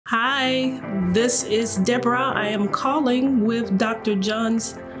Hi, this is Debra. I am calling with Dr.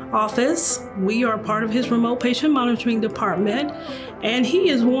 John's office. We are part of his remote patient monitoring department, and he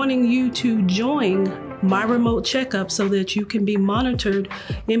is wanting you to join my remote checkup so that you can be monitored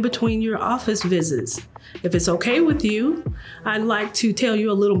in between your office visits. If it's okay with you, I'd like to tell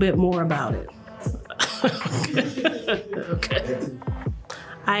you a little bit more about it. Okay.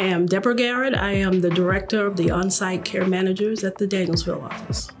 I am Debra Garrett. I am the director of the on-site care managers at the Danielsville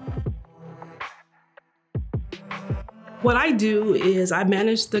office. What I do is I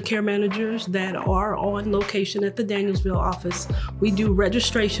manage the care managers that are on location at the Danielsville office. We do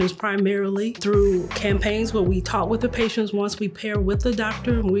registrations primarily through campaigns where we talk with the patients once we pair with the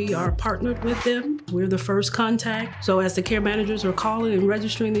doctor and we are partnered with them. We're the first contact. So as the care managers are calling and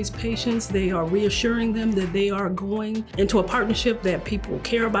registering these patients, they are reassuring them that they are going into a partnership, that people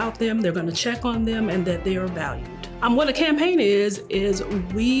care about them, they're going to check on them, and that they are valued. What a campaign is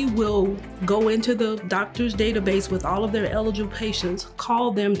we will go into the doctor's database with all of their eligible patients,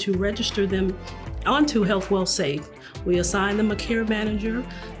 call them to register them onto Health Well Safe. We assign them a care manager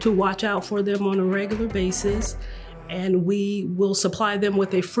to watch out for them on a regular basis, and we will supply them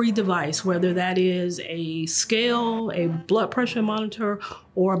with a free device, whether that is a scale, a blood pressure monitor,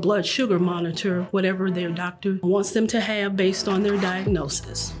 or a blood sugar monitor, whatever their doctor wants them to have based on their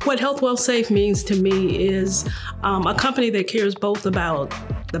diagnosis. What Health Well Safe means to me is a company that cares both about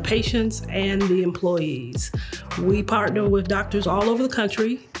the patients and the employees. We partner with doctors all over the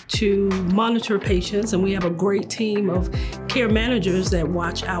country to monitor patients, and we have a great team of care managers that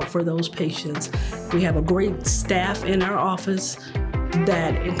watch out for those patients. We have a great staff in our office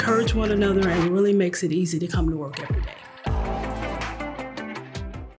that encourage one another and really makes it easy to come to work every day.